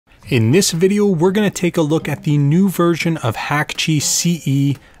In this video, we're going to take a look at the new version of Hakchi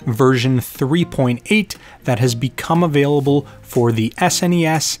CE version 3.8 that has become available for the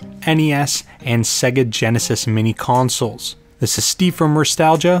SNES, NES, and Sega Genesis mini consoles. This is Steve from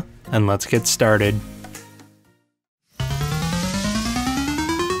Restalgia, and let's get started.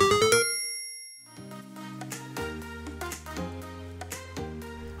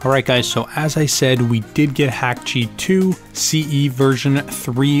 Alright guys, so as I said, we did get Hakchi 2 CE version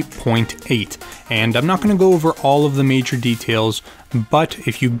 3.8, and I'm not going to go over all of the major details, but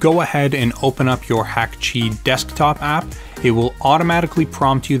if you go ahead and open up your Hakchi desktop app, it will automatically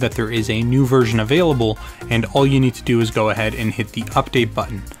prompt you that there is a new version available, and all you need to do is go ahead and hit the update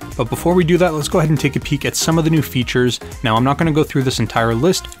button. But before we do that, let's go ahead and take a peek at some of the new features. Now, I'm not going to go through this entire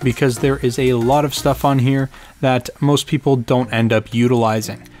list because there is a lot of stuff on here that most people don't end up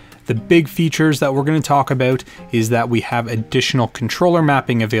utilizing. The big features that we're going to talk about is that we have additional controller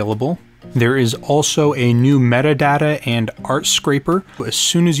mapping available. There is also a new metadata and art scraper. As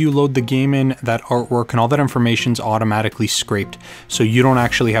soon as you load the game in, that artwork and all that information is automatically scraped, so you don't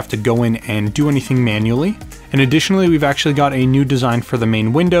actually have to go in and do anything manually. And additionally, we've actually got a new design for the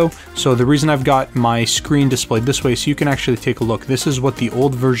main window. So the reason I've got my screen displayed this way, so you can actually take a look. This is what the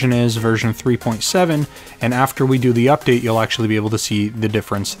old version is, version 3.7, and after we do the update, you'll actually be able to see the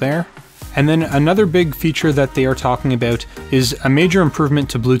difference there. And then another big feature that they are talking about is a major improvement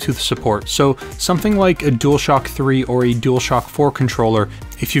to Bluetooth support. So something like a DualShock 3 or a DualShock 4 controller,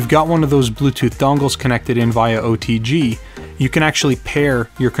 if you've got one of those Bluetooth dongles connected in via OTG, you can actually pair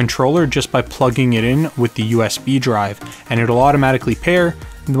your controller just by plugging it in with the USB drive, and it'll automatically pair.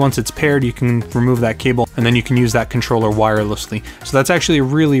 And once it's paired, you can remove that cable and then you can use that controller wirelessly. So that's actually a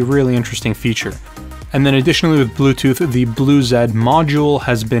really interesting feature. And then additionally with Bluetooth, the BlueZ module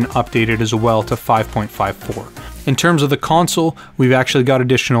has been updated as well to 5.54. In terms of the console, we've actually got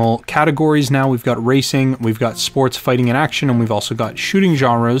additional categories now. We've got racing, we've got sports, fighting, and action, and we've also got shooting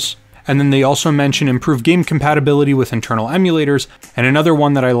genres. And then they also mention improved game compatibility with internal emulators. And another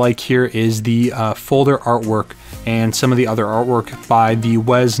one that I like here is the folder artwork, and some of the other artwork by the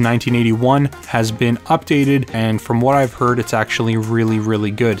WES 1981 has been updated, and from what I've heard, it's actually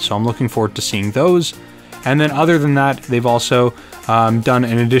really good. So I'm looking forward to seeing those. And then other than that, they've also done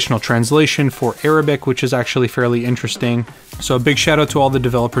an additional translation for Arabic, which is actually fairly interesting. So a big shout out to all the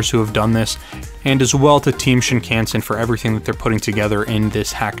developers who have done this, and as well to Team Shinkansen for everything that they're putting together in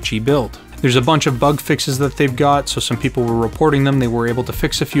this Hakchi build. There's a bunch of bug fixes that they've got, so some people were reporting them, they were able to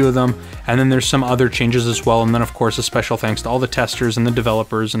fix a few of them, and then there's some other changes as well, and then of course a special thanks to all the testers and the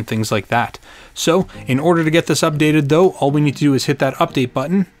developers and things like that. So in order to get this updated though, all we need to do is hit that update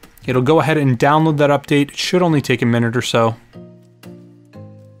button. It'll go ahead and download that update. It should only take a minute or so.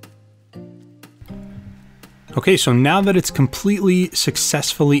 Okay, so now that it's completely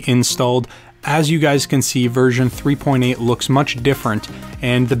successfully installed, as you guys can see, version 3.8 looks much different,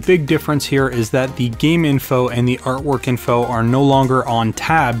 and the big difference here is that the game info and the artwork info are no longer on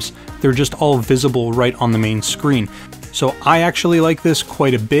tabs, they're just all visible right on the main screen. So I actually like this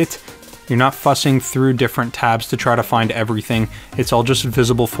quite a bit. You're not fussing through different tabs to try to find everything, it's all just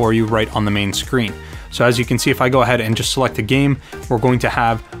visible for you right on the main screen. So as you can see, if I go ahead and just select a game, we're going to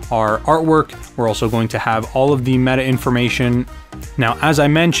have our artwork, we're also going to have all of the meta information. Now, as I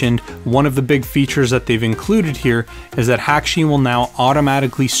mentioned, one of the big features that they've included here is that Hakchi will now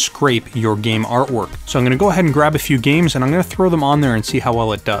automatically scrape your game artwork. So I'm going to go ahead and grab a few games and I'm going to throw them on there and see how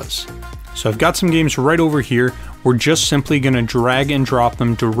well it does. So I've got some games right over here. We're just simply going to drag and drop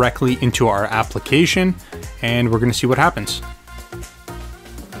them directly into our application, and we're going to see what happens.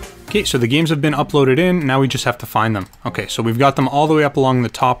 Okay, so the games have been uploaded in, now we just have to find them. Okay, so we've got them all the way up along the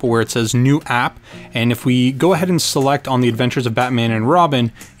top where it says New App, and if we go ahead and select on the Adventures of Batman and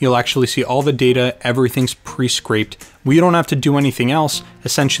Robin, you'll actually see all the data, everything's pre-scraped. We don't have to do anything else.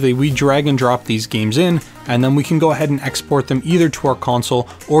 Essentially, we drag and drop these games in, and then we can go ahead and export them either to our console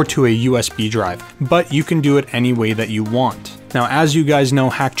or to a USB drive, but you can do it any way that you want. Now, as you guys know,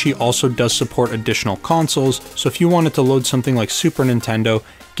 Hakchi also does support additional consoles, so if you wanted to load something like Super Nintendo,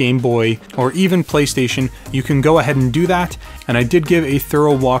 Game Boy, or even PlayStation, you can go ahead and do that, and I did give a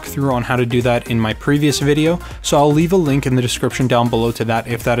thorough walkthrough on how to do that in my previous video, so I'll leave a link in the description down below to that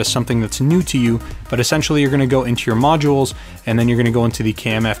if that is something that's new to you. But essentially, you're going to go into your modules, and then you're going to go into the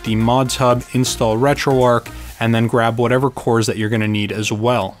KMFD Mods Hub, install RetroArch, and then grab whatever cores that you're going to need as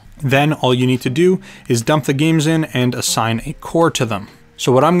well. Then all you need to do is dump the games in and assign a core to them.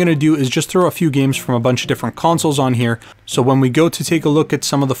 So what I'm going to do is just throw a few games from a bunch of different consoles on here, so when we go to take a look at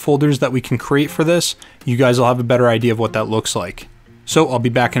some of the folders that we can create for this, you guys will have a better idea of what that looks like. So I'll be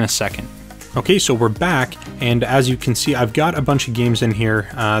back in a second. Okay, so we're back, and as you can see, I've got a bunch of games in here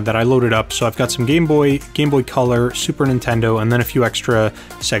that I loaded up. So I've got some Game Boy Color, Super Nintendo, and then a few extra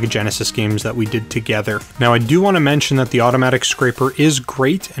Sega Genesis games that we did together. Now I do want to mention that the automatic scraper is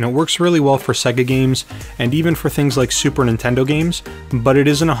great, and it works really well for Sega games, and even for things like Super Nintendo games, but it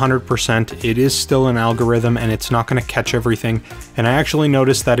isn't 100%, it is still an algorithm, and it's not going to catch everything. And I actually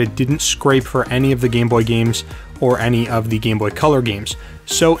noticed that it didn't scrape for any of the Game Boy games or any of the Game Boy Color games.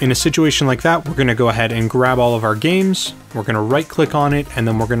 So in a situation like that, we're going to go ahead and grab all of our games, we're going to right click on it, and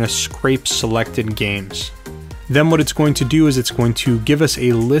then we're going to scrape selected games. Then what it's going to do is it's going to give us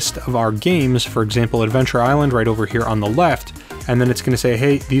a list of our games, for example Adventure Island right over here on the left, and then it's going to say,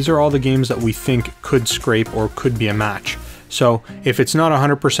 hey, these are all the games that we think could scrape or could be a match. So if it's not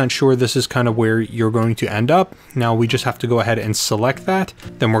 100% sure, this is kind of where you're going to end up. Now we just have to go ahead and select that.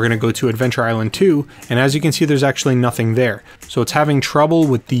 Then we're going to go to Adventure Island 2, and as you can see, there's actually nothing there. So it's having trouble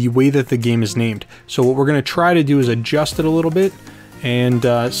with the way that the game is named. So what we're going to try to do is adjust it a little bit and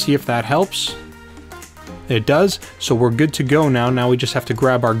see if that helps. It does, so we're good to go now. Now we just have to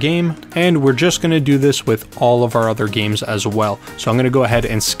grab our game, and we're just going to do this with all of our other games as well. So I'm going to go ahead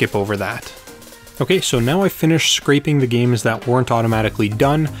and skip over that. Okay, so now I finished scraping the games that weren't automatically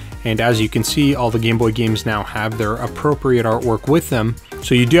done, and as you can see, all the Game Boy games now have their appropriate artwork with them.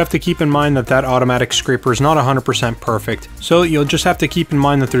 So you do have to keep in mind that that automatic scraper is not 100% perfect, so you'll just have to keep in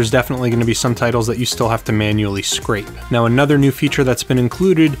mind that there's definitely going to be some titles that you still have to manually scrape. Now another new feature that's been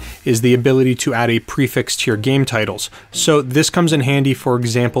included is the ability to add a prefix to your game titles. So this comes in handy, for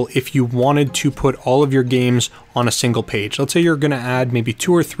example, if you wanted to put all of your games on a single page. Let's say you're going to add maybe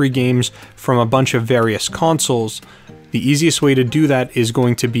 2 or 3 games from a bunch of various consoles. The easiest way to do that is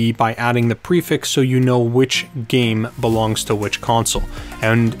going to be by adding the prefix so you know which game belongs to which console.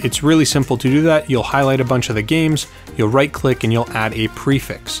 And it's really simple to do that. You'll highlight a bunch of the games, you'll right click, and you'll add a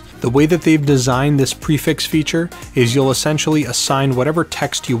prefix. The way that they've designed this prefix feature is you'll essentially assign whatever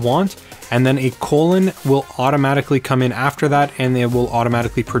text you want, and then a colon will automatically come in after that, and it will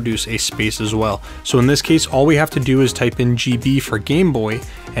automatically produce a space as well. So in this case, all we have to do is type in GB for Game Boy,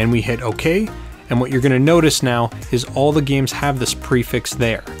 and we hit OK. And what you're going to notice now is all the games have this prefix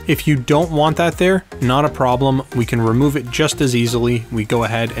there. If you don't want that there, not a problem. We can remove it just as easily. We go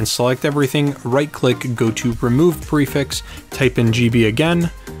ahead and select everything, right click, go to remove prefix, type in GB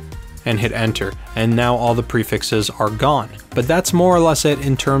again, and hit enter. And now all the prefixes are gone. But that's more or less it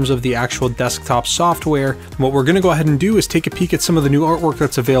in terms of the actual desktop software. What we're going to go ahead and do is take a peek at some of the new artwork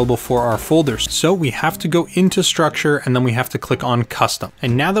that's available for our folders. So we have to go into structure, and then we have to click on custom.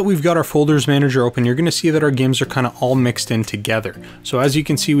 And now that we've got our folders manager open, you're going to see that our games are kind of all mixed in together. So as you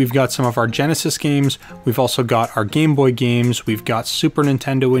can see, we've got some of our Genesis games, we've also got our Game Boy games, we've got Super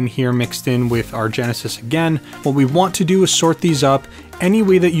Nintendo in here mixed in with our Genesis again. What we want to do is sort these up any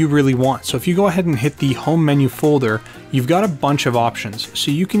way that you really want. So if you go ahead and hit the home menu folder, you've got a bunch of options. So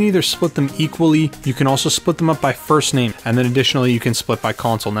you can either split them equally, you can also split them up by first name, and then additionally you can split by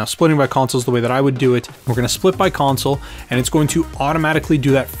console. Now splitting by console is the way that I would do it. We're going to split by console, and it's going to automatically do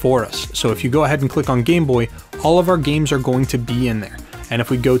that for us. So if you go ahead and click on Game Boy, all of our games are going to be in there. And if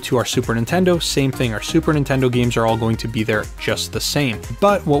we go to our Super Nintendo, same thing, our Super Nintendo games are all going to be there just the same.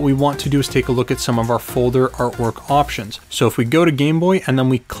 But what we want to do is take a look at some of our folder artwork options. So if we go to Game Boy and then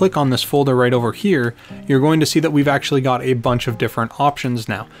we click on this folder right over here, you're going to see that we've actually got a bunch of different options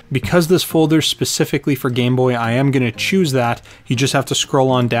now. Because this folder is specifically for Game Boy, I am going to choose that. You just have to scroll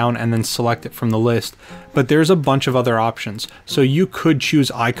on down and then select it from the list. But there's a bunch of other options. So you could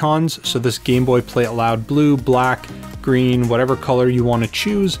choose icons. So this Game Boy Play It Loud blue, black, green, whatever color you want to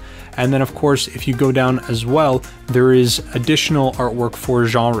choose. And then of course, if you go down as well, there is additional artwork for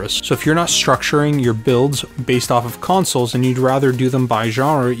genres. So if you're not structuring your builds based off of consoles and you'd rather do them by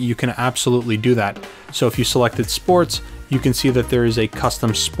genre, you can absolutely do that. So if you selected sports, you can see that there is a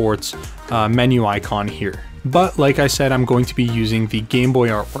custom sports menu icon here. But like I said, I'm going to be using the Game Boy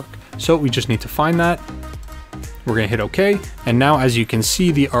artwork. So we just need to find that. We're going to hit OK, and now as you can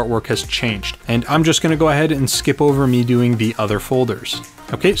see, the artwork has changed. And I'm just going to go ahead and skip over me doing the other folders.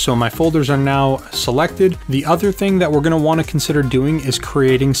 Okay, so my folders are now selected. The other thing that we're going to want to consider doing is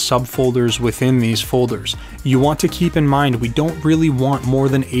creating subfolders within these folders. You want to keep in mind, we don't really want more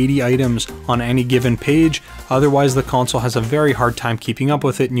than 80 items on any given page. Otherwise, the console has a very hard time keeping up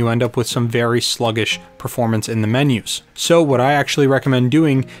with it, and you end up with some very sluggish performance in the menus. So what I actually recommend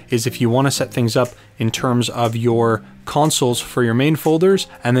doing is, if you want to set things up in terms of your consoles for your main folders,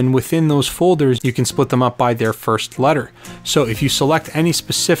 and then within those folders you can split them up by their first letter. So if you select any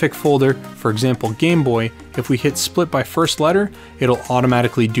specific folder, for example Game Boy, if we hit split by first letter, it'll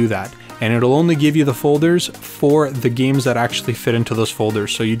automatically do that. and it'll only give you the folders for the games that actually fit into those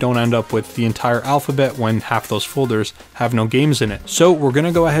folders, so you don't end up with the entire alphabet when half those folders have no games in it. So we're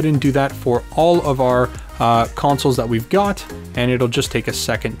gonna go ahead and do that for all of our consoles that we've got, and it'll just take a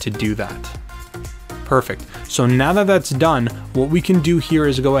second to do that. Perfect. So now that that's done, what we can do here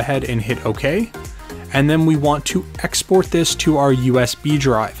is go ahead and hit OK, and then we want to export this to our USB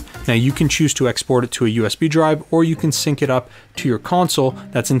drive. Now you can choose to export it to a USB drive, or you can sync it up to your console.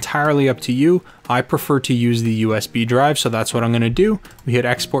 That's entirely up to you. I prefer to use the USB drive, so that's what I'm going to do. We hit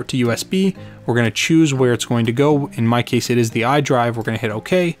export to USB. We're going to choose where it's going to go. In my case, it is the iDrive. We're going to hit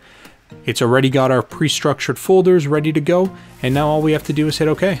OK. It's already got our pre-structured folders ready to go, and now all we have to do is hit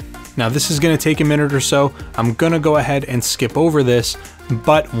OK. Now this is going to take a minute or so. I'm going to go ahead and skip over this,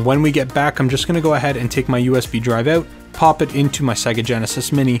 but when we get back, I'm just going to go ahead and take my USB drive out, pop it into my Sega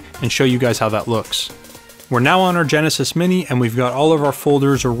Genesis Mini, and show you guys how that looks. We're now on our Genesis Mini, and we've got all of our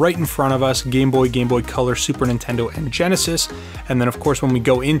folders right in front of us: Game Boy, Game Boy Color, Super Nintendo, and Genesis. And then of course, when we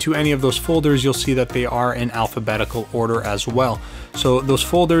go into any of those folders, you'll see that they are in alphabetical order as well. So those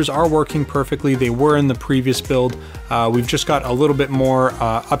folders are working perfectly. They were in the previous build. We've just got a little bit more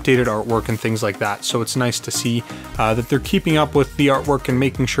updated artwork and things like that. So it's nice to see that they're keeping up with the artwork and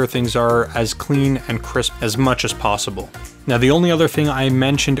making sure things are as clean and crisp as much as possible. Now the only other thing I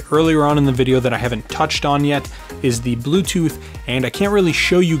mentioned earlier on in the video that I haven't touched on yet is the Bluetooth, and I can't really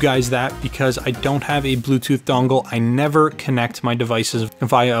show you guys that because I don't have a Bluetooth dongle. I never connect my devices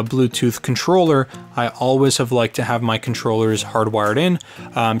via a Bluetooth controller. I always have liked to have my controllers hardwired in,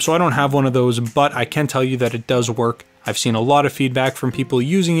 so I don't have one of those, but I can tell you that it does work. I've seen a lot of feedback from people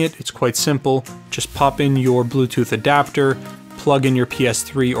using it. It's quite simple. Just pop in your Bluetooth adapter, plug in your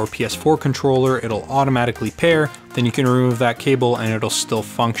PS3 or PS4 controller, it'll automatically pair, then you can remove that cable and it'll still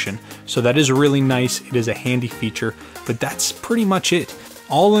function. So that is really nice, it is a handy feature, but that's pretty much it.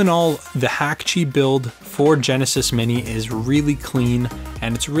 All in all, the Hakchi build for Genesis Mini is really clean,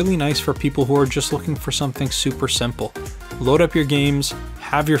 and it's really nice for people who are just looking for something super simple. Load up your games,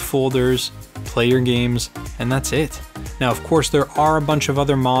 have your folders, play your games, and that's it. Now, of course, there are a bunch of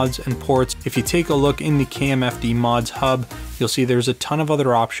other mods and ports. If you take a look in the KMFD mods hub, you'll see there's a ton of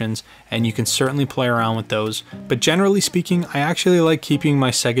other options, and you can certainly play around with those. But generally speaking, I actually like keeping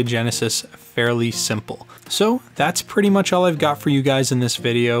my Sega Genesis fairly simple. So that's pretty much all I've got for you guys in this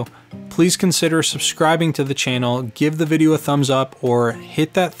video. Please consider subscribing to the channel, give the video a thumbs up, or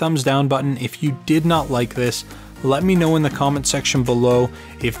hit that thumbs down button if you did not like this. Let me know in the comment section below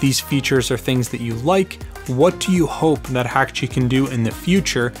if these features are things that you like. What do you hope that Hakchi can do in the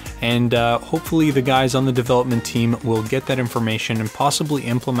future? And hopefully the guys on the development team will get that information and possibly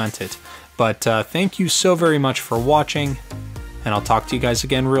implement it. But thank you so very much for watching, and I'll talk to you guys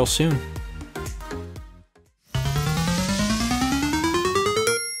again real soon.